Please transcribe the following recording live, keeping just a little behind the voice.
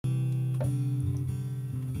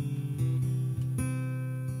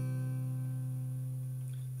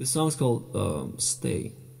The song's called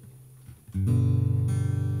Stay.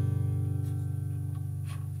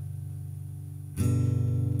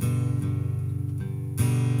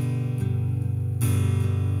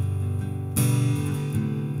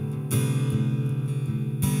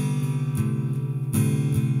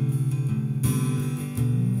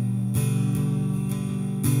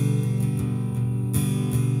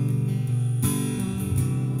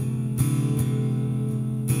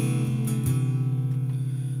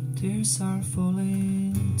 Tears are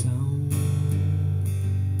falling down,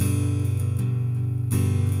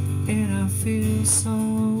 and I feel so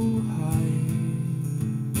high.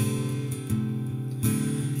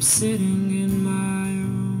 I'm sitting in my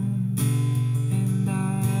room, and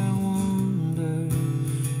I wonder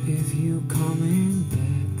if you're coming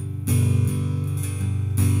back.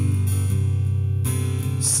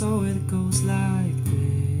 So it goes like this.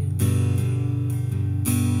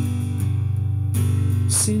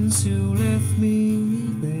 Since you left me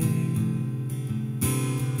there,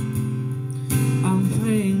 I'm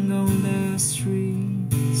playing on the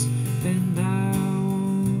streets, and I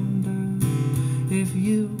wonder if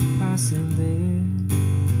you passing there.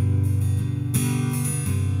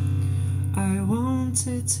 I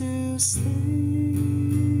wanted to stay,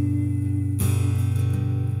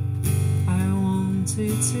 I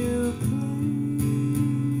wanted to play,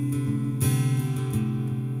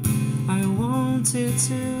 I wanted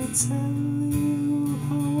to tell you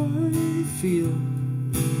how I feel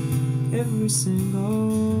every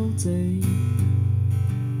single day.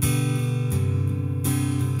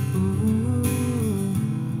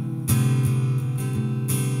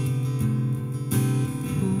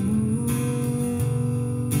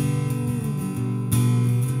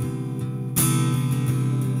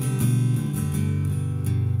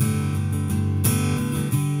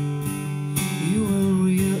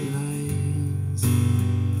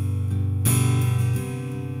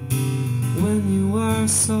 When you are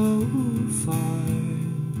so far,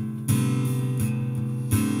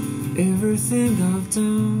 everything I've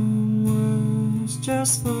done was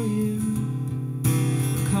just for you,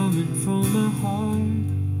 coming from my heart.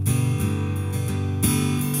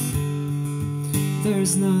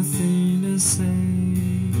 There's nothing to say,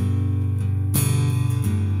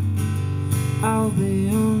 I'll be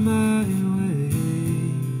on my way,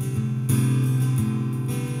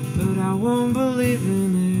 but I won't believe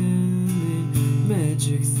in it,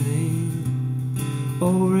 magic thing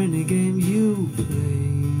or any game you play.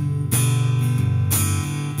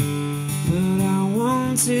 But I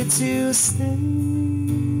wanted to stay,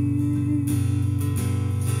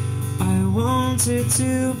 I wanted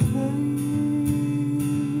to play,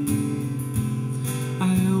 I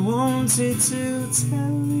wanted to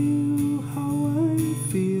tell you how I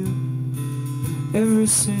feel every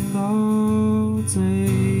single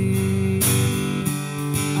day.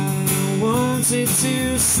 I wanted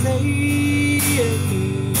to stay,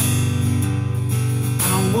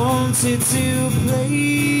 I wanted to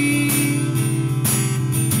play,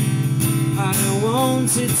 I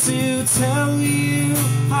wanted to tell you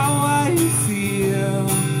how I feel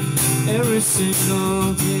every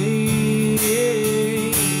single day.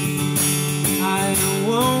 I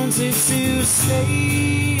wanted to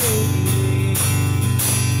stay,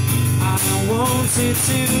 I wanted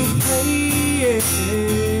to play,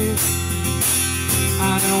 I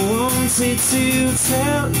wanted to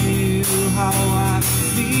tell you how I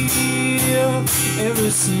feel every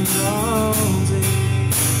single day.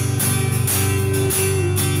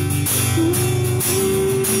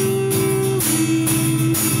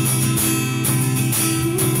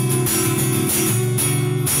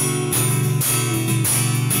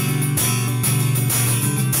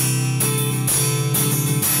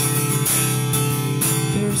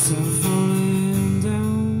 Tears are falling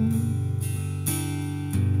down,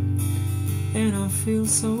 and I feel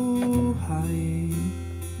so high.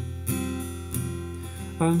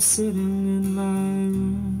 I'm sitting in my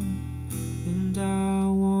room, and I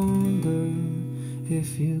wonder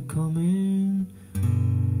if you're coming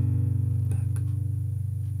back.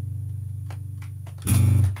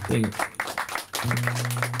 Thank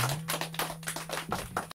you.